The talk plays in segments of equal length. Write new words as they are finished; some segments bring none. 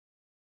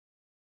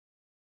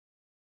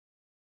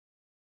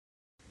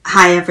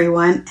Hi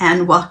everyone,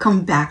 and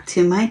welcome back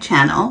to my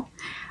channel.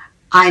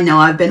 I know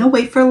I've been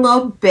away for a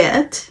little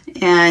bit,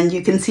 and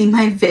you can see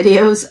my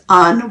videos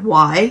on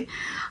why.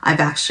 I've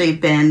actually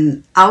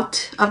been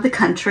out of the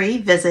country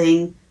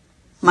visiting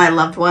my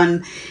loved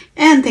one,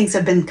 and things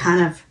have been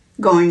kind of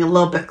going a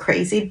little bit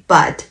crazy,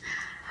 but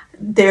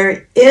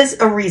there is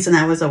a reason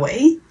I was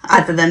away,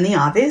 other than the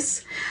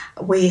obvious.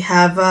 We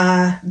have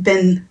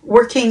been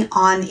working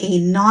on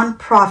a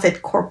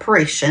nonprofit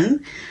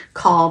corporation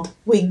called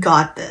We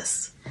Got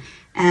This.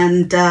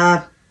 And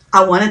I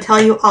want to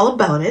tell you all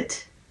about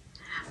it,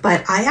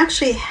 but I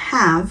actually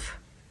have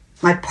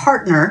my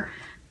partner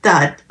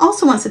that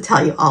also wants to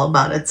tell you all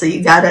about it. So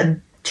you got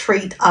a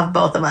treat of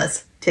both of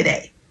us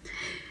today.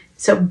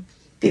 So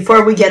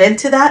before we get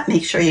into that,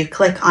 make sure you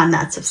click on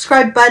that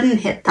subscribe button,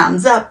 hit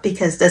thumbs up,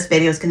 because this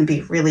video is going to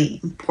be really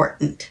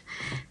important.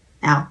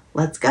 Now,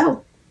 let's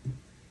go.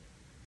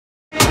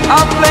 I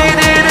played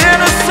it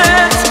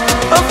innocent,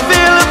 a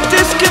feel of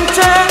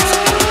discontent.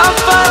 I'm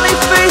finally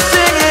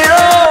facing it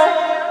all,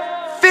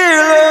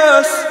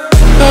 fearless.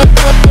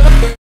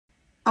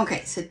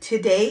 Okay, so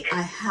today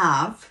I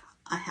have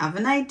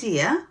an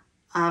idea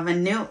of a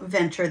new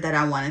venture that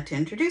I wanted to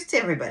introduce to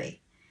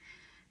everybody.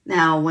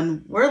 Now,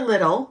 when we're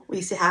little, we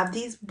used to have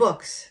these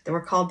books that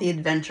were called the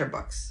adventure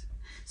books.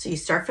 So you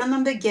start from the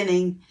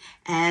beginning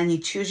and you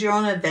choose your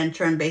own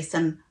adventure, and based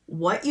on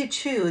what you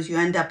choose, you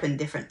end up in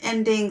different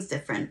endings,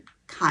 different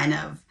kind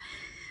of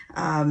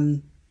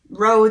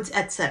roads,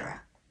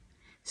 etc.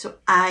 So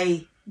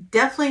I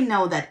definitely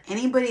know that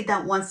anybody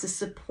that wants to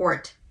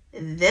support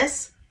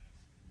this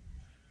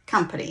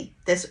company,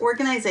 this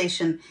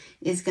organization,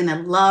 is going to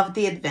love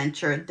the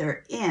adventure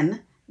they're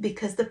in,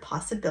 because the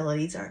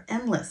possibilities are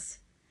endless.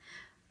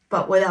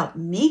 But without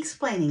me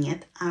explaining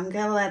it, I'm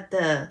going to let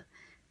the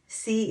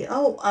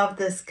CEO of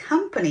this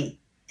company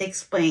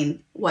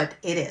explain what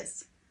it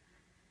is.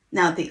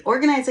 Now, the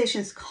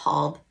organization is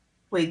called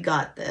We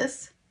Got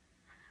This.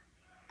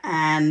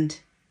 And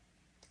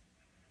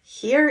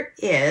here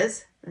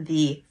is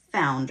the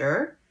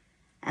founder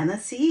and the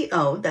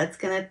CEO that's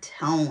going to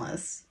tell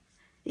us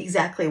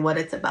exactly what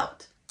it's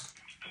about.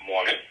 Good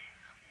morning.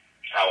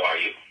 How are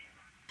you?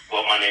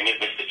 Well, my name is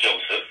Mr.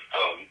 Joseph.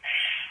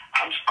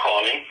 I'm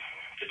calling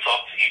to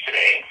talk to you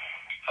today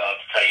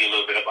to tell you a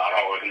little bit about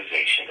our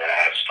organization that I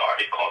have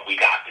started called We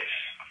Got This.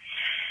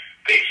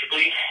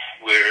 Basically,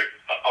 we're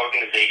an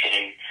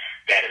organization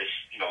that is,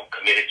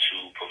 committed to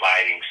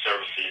providing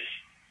services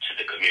to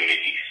the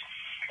communities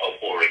of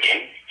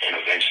Oregon and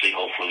eventually,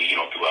 hopefully,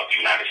 throughout the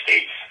United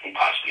States and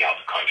possibly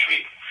out the country,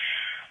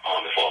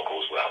 if all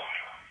goes well.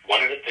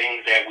 One of the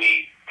things that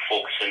we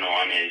focusing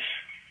on is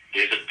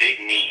there's a big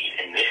need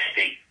in this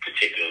state,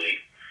 particularly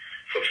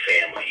for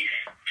families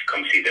to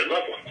come see their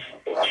loved ones,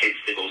 or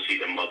kids to go see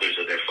their mothers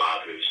or their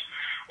fathers,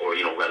 or,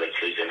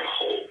 relatives in a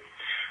whole.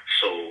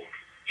 So,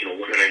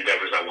 one of the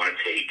endeavors I want to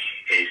take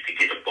is to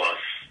get a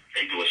bus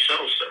and do a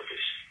shuttle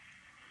service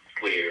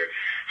where,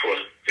 for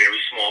a very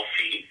small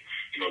fee,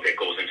 that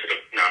goes into the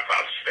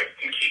nonprofits that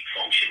can keep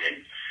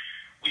functioning,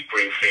 we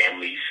bring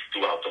families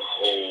throughout the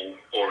whole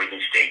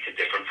Oregon state to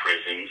different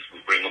prisons. We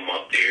bring them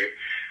up there.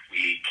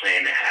 We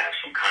plan to have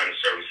some kind of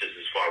services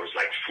as far as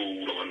like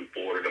food on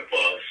board of the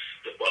bus.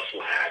 The bus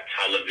will have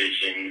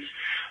televisions,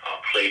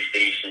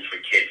 playstations for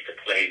kids to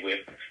play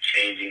with,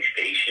 changing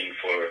station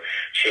for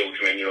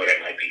children, that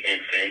might be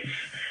infants.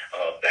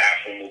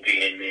 Bathroom will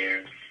be in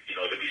there.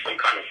 There'll be some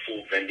kind of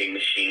food vending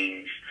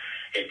machines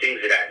and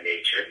things of that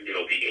nature.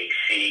 There'll be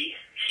AC,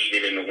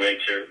 heated in the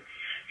winter.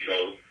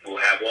 We'll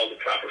have all the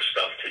proper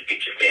stuff to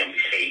get your family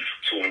safe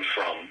to and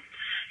from,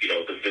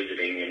 the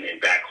visiting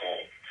and back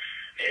home.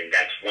 And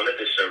that's one of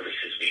the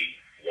services we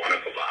want to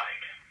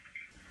provide.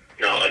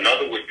 Now,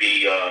 another would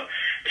be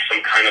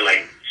some kind of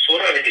like,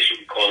 sort of, I guess you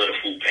could call it a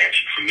food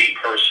pantry. For me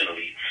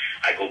personally,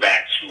 I go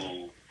back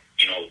to,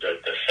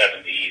 the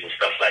 70s and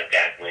stuff like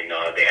that when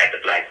they had the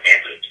Black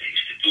Panthers. They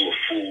used to do a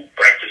food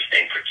breakfast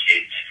thing for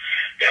kids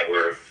that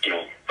were,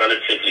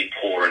 relatively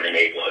poor in the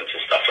neighborhoods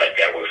and stuff like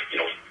that, with,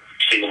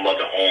 single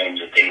mother homes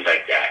and things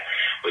like that,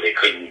 where they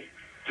couldn't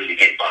really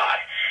get by.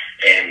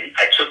 And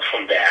I took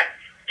from that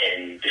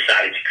and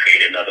decided to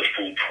create another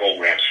food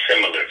program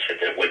similar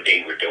to what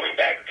they were doing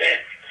back then.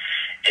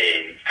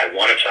 And I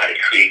want to try to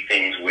create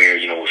things where,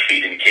 we're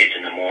feeding kids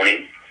in the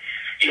morning,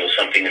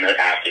 something in the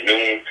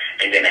afternoon,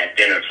 and then at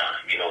dinner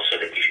time, so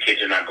that these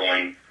kids are not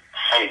going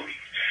hungry.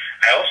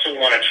 I also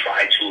want to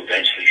try to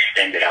eventually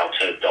extend it out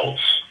to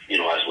adults,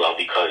 as well,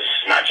 because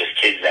it's not just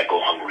kids that go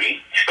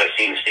hungry,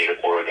 especially in the state of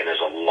Oregon. There's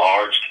a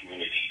large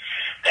community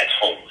that's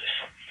homeless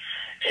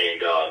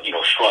and,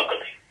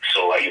 struggling.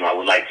 So, I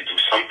would like to do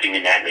something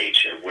in that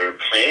nature. We're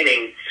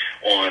planning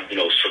on,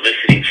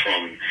 soliciting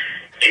from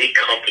any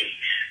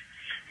companies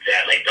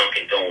that, like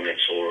Dunkin'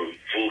 Donuts or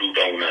Voodoo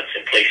Donuts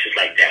and places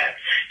like that,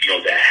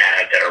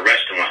 that are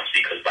restaurants,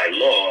 because by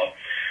law,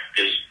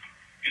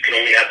 you can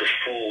only have the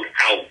food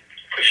out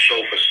for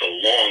show for so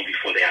long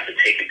before they have to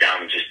take it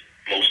down and just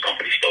most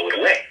companies throw it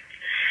away.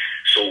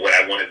 So what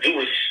I want to do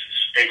is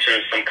enter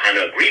in some kind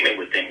of agreement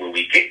with them where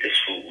we get this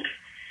food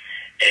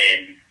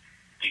and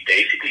we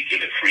basically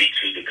give it free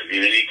to the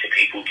community, to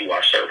people through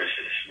our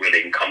services, where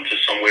they can come to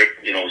somewhere,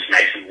 it's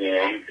nice and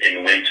warm in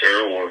the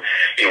winter, or,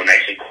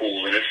 nice and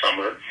cool in the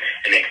summer,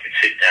 and they can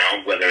sit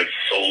down, whether it's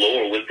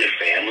solo or with their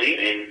family,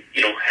 and,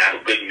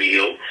 have a good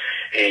meal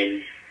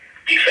and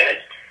be fed.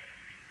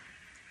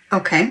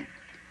 Okay.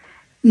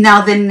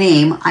 Now the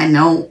name, I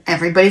know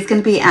everybody's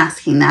going to be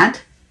asking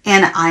that,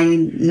 and I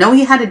know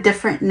you had a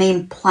different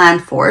name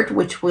planned for it,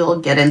 which we'll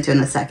get into in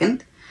a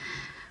second.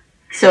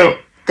 So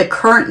the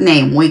current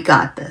name, We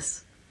Got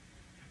This,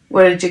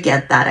 where did you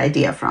get that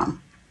idea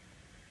from?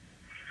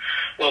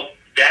 Well,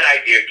 that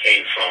idea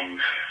came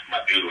from my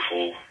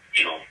beautiful,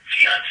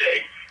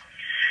 fiance.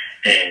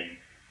 And,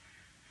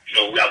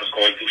 I was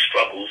going through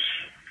struggles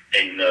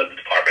in the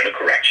Department of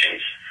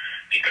Corrections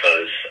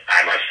because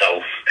I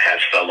myself have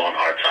fell on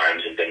hard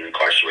times and been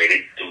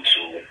incarcerated due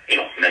to,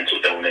 mental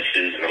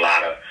illnesses and a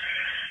lot of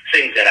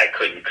things that I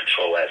couldn't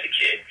control as a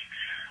kid.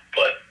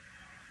 But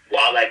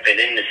while I've been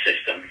in the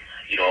system,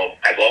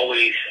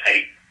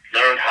 I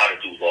learned how to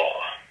do law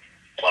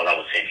while I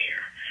was in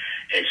here.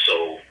 And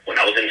so when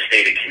I was in the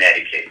state of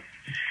Connecticut,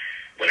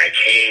 when I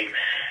came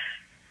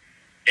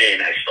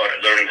and I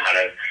started learning how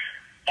to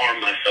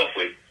arm myself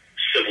with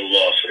civil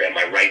law so that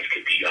my rights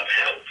could be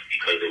upheld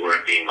because they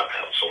weren't being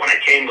upheld. So when I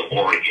came to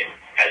Oregon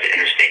as an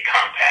interstate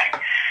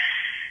compact,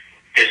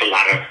 there's a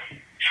lot of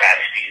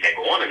travesties that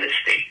go on in this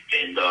state.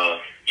 And,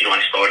 I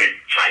started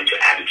trying to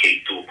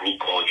advocate through a group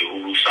called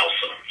Uhuru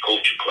Salsa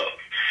Culture Club.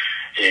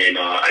 And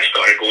I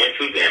started going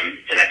through them,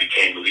 and I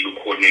became the legal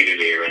coordinator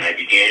there, and I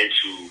began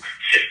to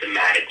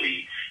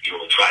systematically,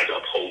 try to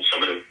uphold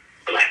some of the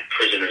Black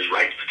prisoners'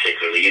 rights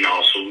particularly, and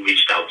also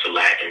reached out to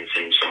Latins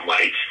and some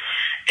whites.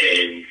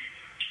 And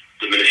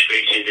the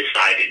administration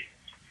decided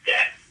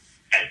that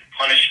as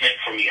punishment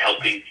for me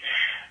helping,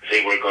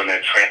 they were going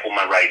to trample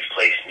my rights,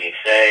 place me in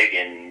SEG,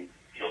 and,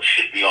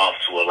 ship me off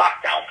to a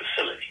lockdown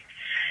facility.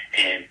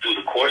 And through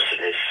the course of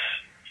this,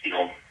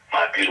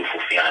 my beautiful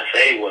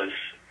fiance was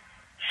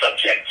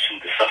subject to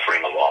the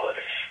suffering of all of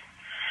this.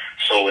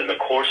 So in the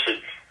course of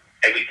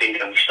everything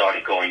that we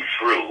started going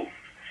through,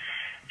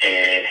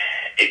 and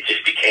it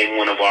just became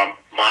one of our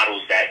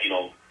models that,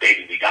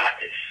 baby, we got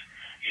this,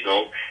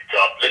 to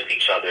uplift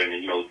each other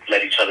and,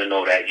 let each other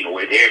know that,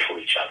 we're there for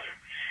each other.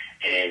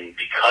 And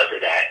because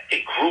of that,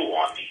 it grew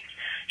on me,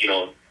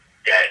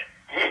 that,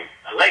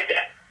 I like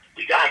that.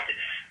 We got this,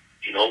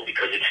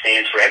 because it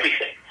stands for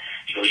everything.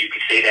 You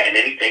could say that in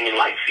anything in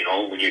life,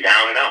 when you're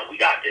down and out, we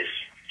got this.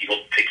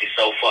 Pick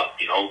yourself up,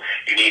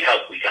 you need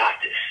help, we got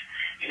this.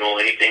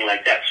 Anything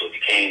like that. So it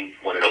became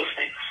one of those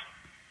things.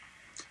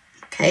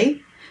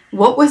 Okay.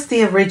 What was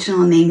the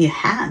original name you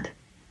had?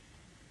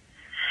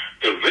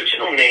 The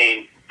original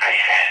name I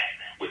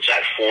had, which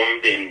I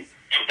formed in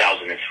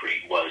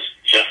 2003, was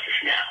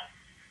Justice Now,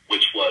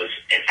 which was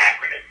an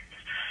acronym,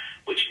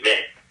 which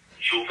meant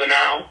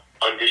Juvenile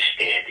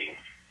Understanding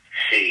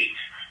Saves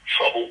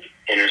Troubled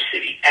Inner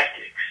City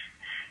Ethics.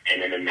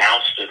 And then the now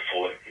stood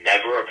for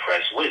Never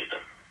Oppress Wisdom.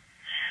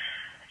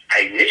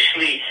 I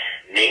initially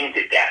named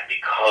it that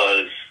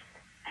because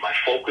my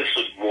focus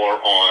was more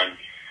on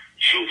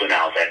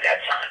juveniles at that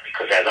time.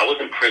 Because as I was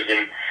in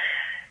prison,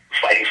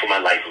 fighting for my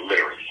life,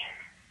 literally,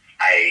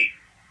 I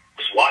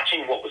was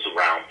watching what was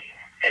around me,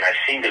 and I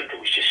seen that there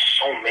was just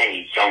so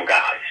many young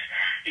guys,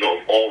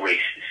 of all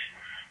races,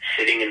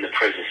 sitting in the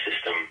prison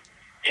system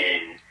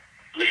and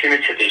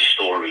listening to their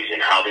stories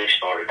and how they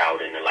started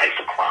out in the life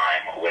of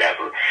crime or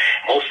whatever.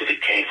 Most of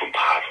it came from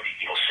poverty,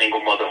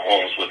 single mother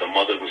homes where the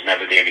mother was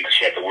never there because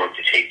she had to work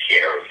to take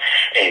care of,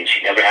 and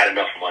she never had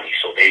enough money,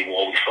 so they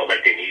always felt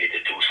like they needed to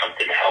do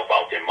something to help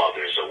out their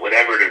mothers or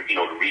whatever the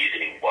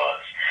reasoning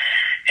was.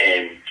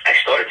 And I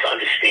started to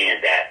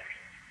understand that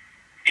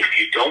if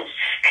you don't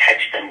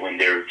catch them when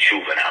they're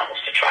juveniles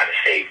to try to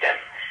save them,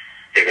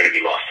 they're going to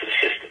be lost to the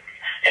system.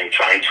 And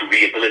trying to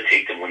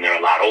rehabilitate them when they're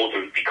a lot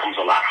older becomes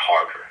a lot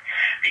harder,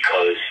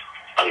 because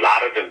a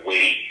lot of the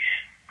ways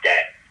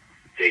that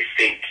they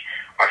think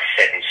are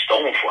set in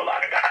stone for a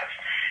lot of guys.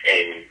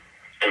 And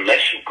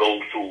unless you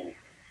go through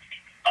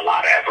a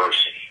lot of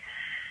adversity,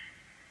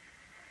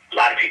 a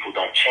lot of people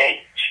don't change.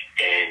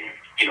 And,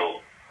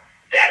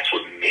 that's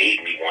what made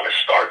me want to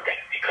start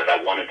that, because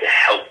I wanted to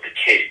help the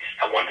kids.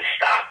 I wanted to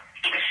stop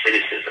the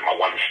recidivism. I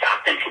wanted to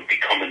stop them from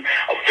becoming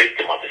a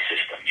victim of the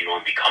system,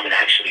 and becoming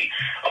actually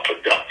a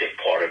productive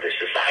part of their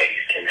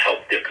societies and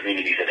help their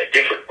communities in a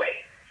different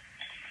way.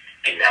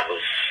 And that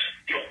was,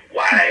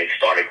 why I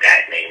started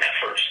that name at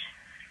first.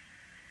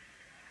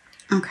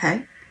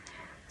 Okay.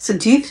 So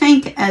do you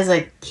think as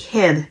a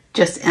kid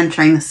just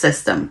entering the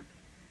system,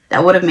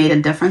 that would have made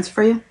a difference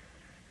for you?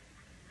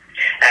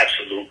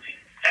 Absolutely.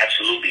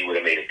 Absolutely would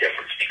have made a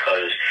difference,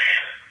 because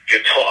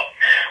you're taught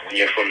when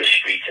you're from the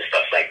streets and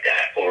stuff like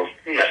that, or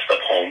messed up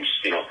homes,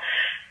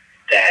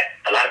 that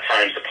a lot of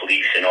times the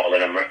police and all of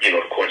them,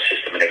 the court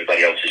system and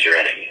everybody else is your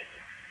enemy.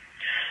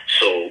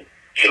 So,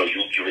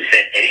 you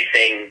resent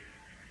anything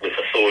with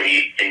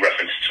authority in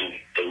reference to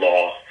the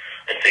law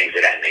and things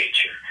of that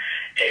nature.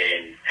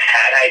 And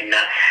had I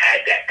not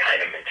had that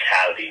kind of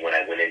mentality when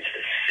I went into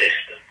the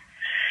system,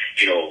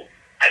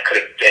 I could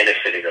have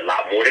wanted it a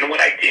lot more than what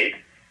I did,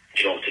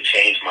 to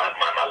change my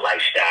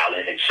lifestyle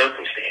and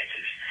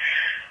circumstances.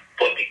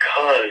 But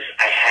because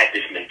I had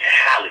this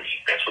mentality,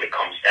 that's what it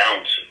comes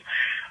down to,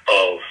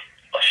 of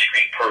a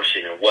street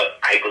person and what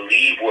I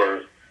believe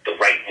were the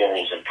right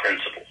morals and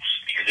principles,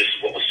 because this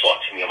is what was taught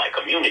to me in my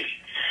community.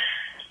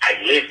 I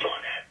lived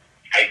on that.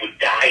 I would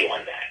die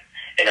on that.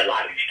 And a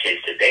lot of these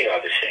kids today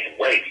are the same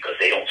way because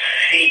they don't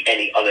see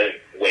any other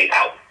way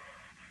out.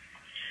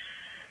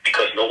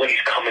 Because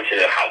nobody's coming to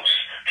their house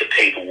to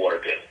pay the water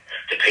bill,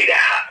 to pay the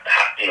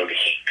the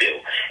heat bill,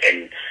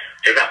 and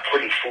they're not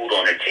putting food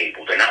on their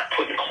table. They're not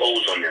putting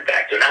clothes on their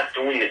back. They're not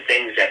doing the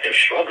things that they're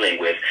struggling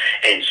with.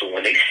 And so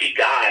when they see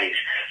guys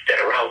that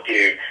are out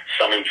there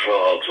selling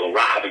drugs or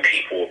robbing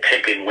people or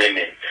pimping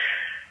women,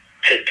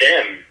 to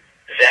them,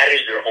 that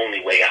is their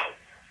only way out.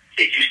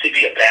 It used to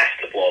be a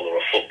basketball or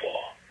a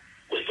football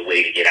was the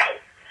way to get out.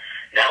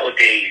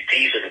 Nowadays,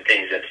 these are the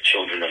things that the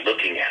children are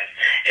looking at.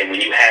 And when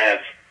you have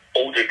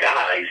older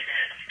guys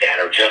that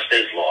are just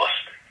as lost,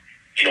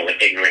 and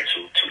ignorant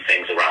to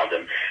things around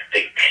them,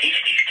 they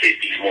teach these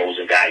kids these morals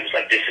and values,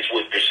 like this is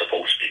what they're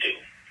supposed to do.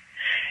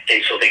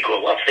 And so they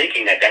grow up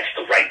thinking that that's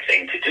the right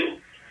thing to do.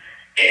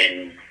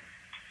 And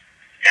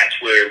that's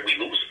where we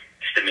lose them.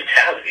 It's the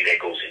mentality that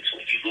goes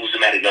into it. You lose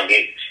them at a young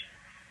age.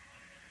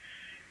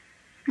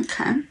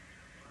 Okay.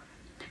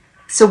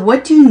 So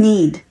what do you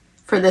need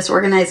for this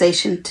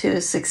organization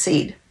to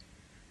succeed?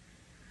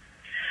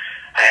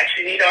 I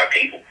actually need our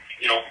people,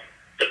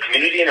 the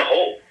community in a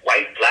whole,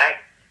 white, black,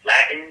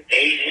 Latin,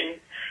 Asian,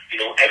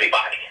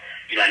 everybody.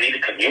 I need a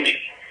community.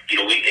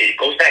 It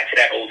goes back to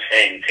that old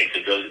saying, it takes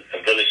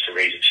a village to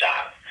raise a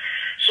child.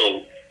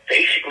 So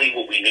basically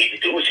what we need to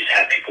do is just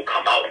have people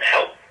come out and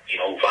help,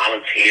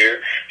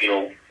 volunteer.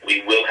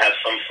 We will have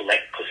some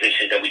select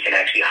positions that we can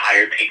actually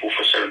hire people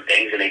for certain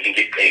things and they can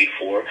get paid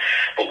for.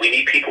 But we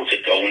need people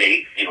to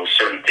donate,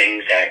 certain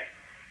things that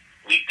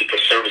the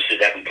services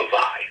that we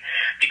provide.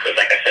 Because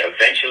like I said,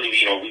 eventually,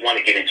 we want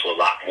to get into a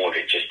lot more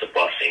than just the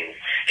busing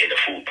and the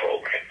food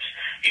programs.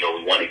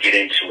 We want to get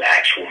into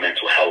actual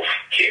mental health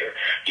care,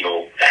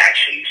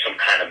 actually some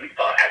kind of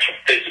actual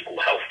physical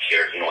health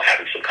care,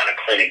 having some kind of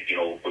clinic,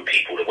 with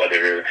people,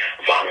 whether they're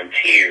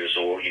volunteers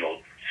or,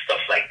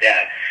 stuff like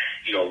that.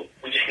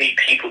 We just need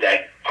people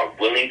that are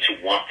willing to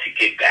want to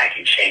get back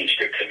and change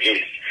their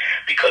community,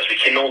 because we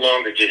can no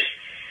longer just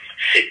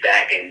sit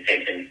back and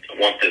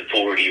want the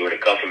authority or the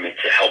government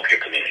to help your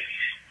communities.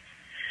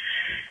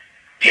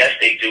 Yes,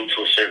 they do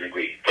to a certain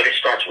degree, but it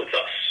starts with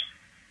us.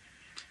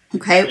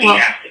 Okay, we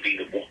have to be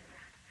the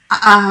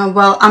one.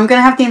 Well, I'm going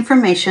to have the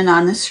information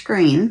on the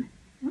screen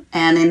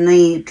and in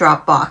the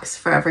Dropbox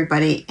for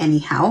everybody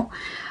anyhow.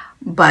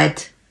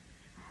 But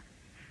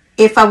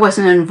if I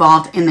wasn't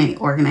involved in the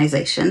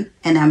organization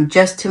and I'm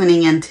just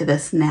tuning into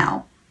this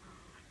now,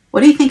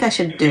 what do you think I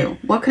should do?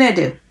 What could I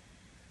do?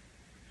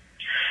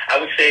 I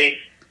would say,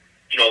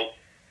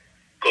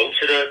 go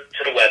to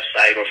the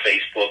website or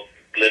Facebook,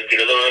 get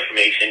a little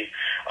information.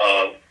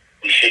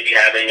 We should be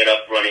having it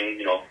up running,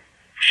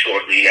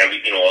 shortly,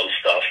 all the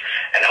stuff.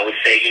 And I would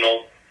say,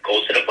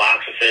 go to the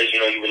box that says,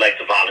 you would like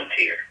to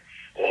volunteer.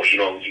 Or, you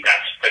got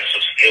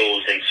special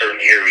skills in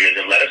certain areas,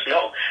 and let us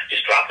know.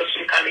 Just drop us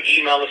some kind of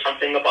email or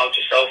something about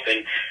yourself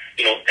and,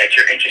 that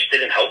you're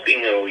interested in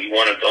helping or you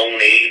want to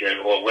donate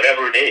or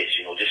whatever it is.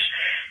 Just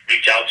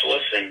reach out to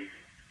us and,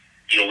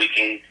 we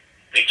can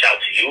reach out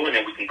to you, and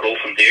then we can go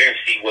from there and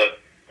see where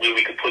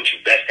we can put you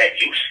best at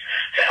use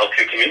to help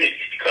your communities.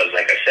 Because,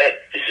 like I said,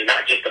 this is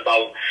not just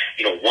about,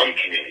 one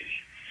community.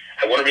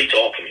 I want to reach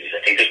all communities.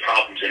 I think there's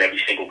problems in every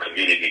single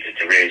community that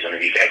there is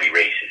underneath every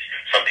race.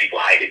 Some people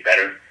hide it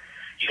better,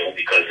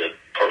 because of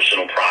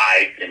personal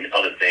pride and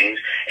other things,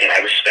 and I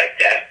respect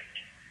that.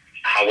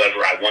 However,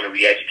 I want to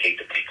re-educate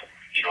the people.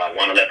 I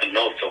want to let them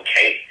know it's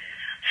okay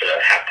to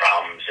have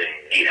problems and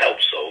need help.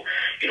 So,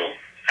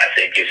 I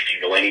think if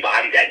you know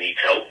anybody that needs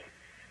help,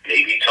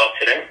 maybe talk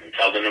to them and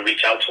tell them to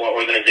reach out to our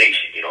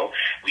organization.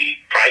 We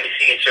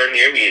privacy in certain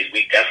areas,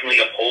 we definitely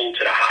uphold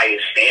to the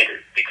highest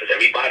standard, because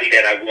everybody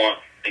that I want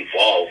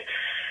involved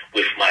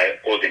with my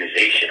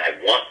organization, I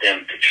want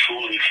them to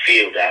truly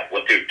feel that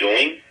what they're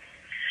doing,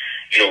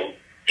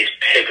 is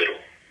pivotal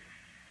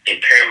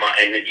and paramount,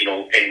 and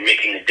and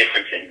making a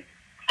difference in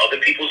other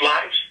people's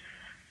lives,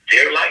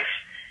 their life,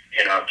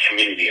 and our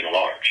community at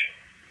large.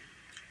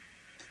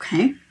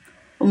 Okay.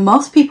 Well,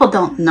 most people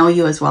don't know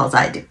you as well as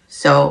I do.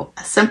 So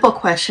a simple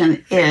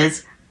question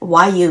is,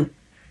 why you?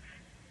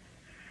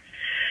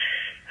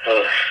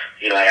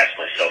 I ask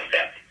myself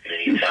that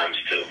many times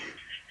too.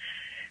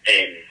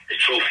 And the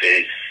truth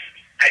is,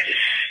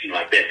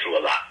 I've been through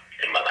a lot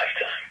in my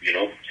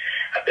lifetime,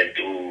 I've been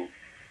through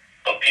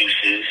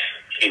abuses,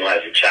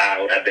 as a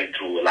child. I've been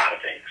through a lot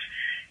of things.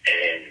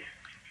 And,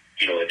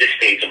 at this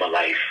stage of my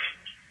life,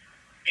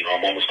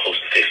 I'm almost close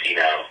to 50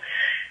 now.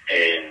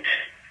 And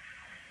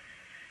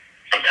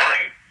I'm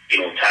tired.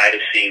 I'm tired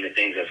of seeing the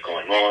things that's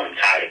going on. I'm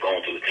tired of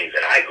going through the things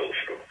that I go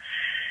through.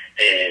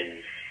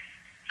 And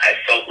I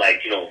felt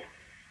like, no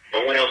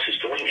one else is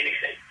doing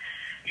anything,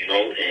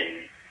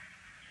 and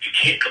you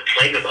can't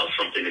complain about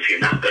something if you're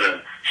not going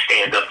to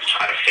stand up to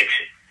try to fix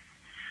it.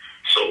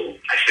 So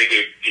I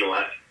figured,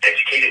 I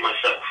educated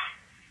myself,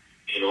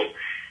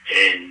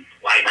 and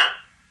why not?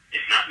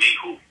 If not me,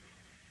 who?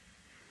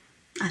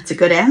 That's a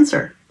good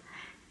answer.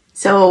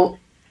 So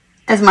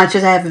as much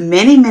as I have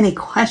many, many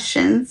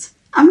questions,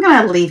 I'm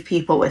going to leave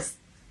people with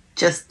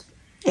just,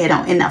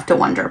 enough to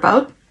wonder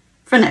about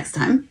for next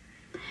time.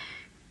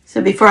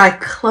 So before I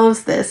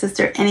close this, is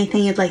there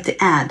anything you'd like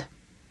to add?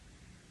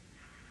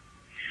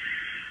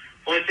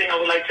 Only thing I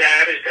would like to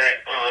add is that,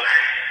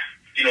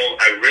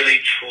 I really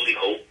truly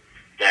hope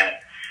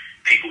that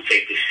people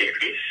take this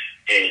serious.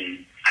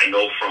 And I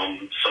know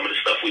from some of the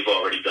stuff we've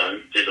already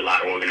done, there's a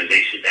lot of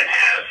organizations that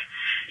have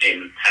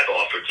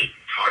offered to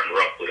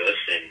partner up with us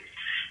and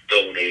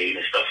donate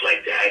and stuff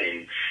like that.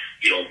 And,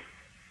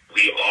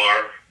 we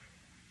are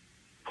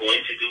going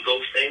to do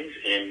those things.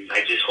 And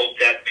I just hope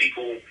that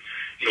people,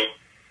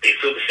 they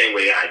feel the same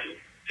way I do.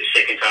 They're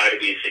sick and tired of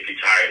being sick and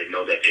tired and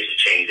know that there's a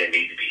change that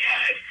needs to be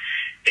had.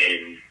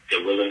 And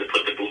they're willing to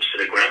put the boots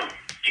to the ground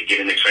and get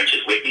in the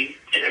trenches with me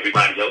and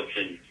everybody else.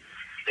 And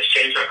let's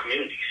change our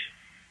communities.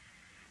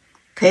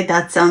 Okay,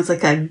 that sounds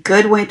like a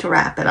good way to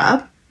wrap it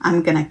up.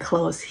 I'm going to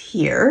close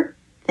here.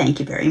 Thank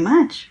you very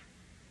much.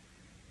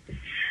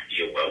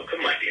 You're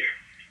welcome, my dear.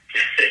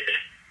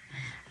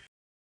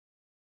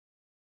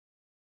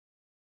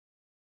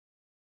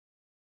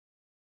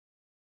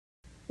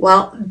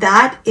 Well,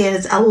 that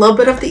is a little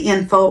bit of the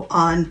info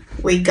on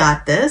We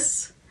Got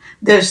This.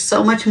 There's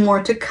so much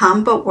more to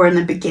come, but we're in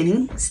the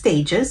beginning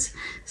stages.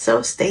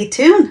 So stay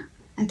tuned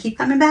and keep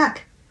coming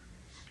back.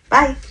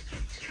 Bye.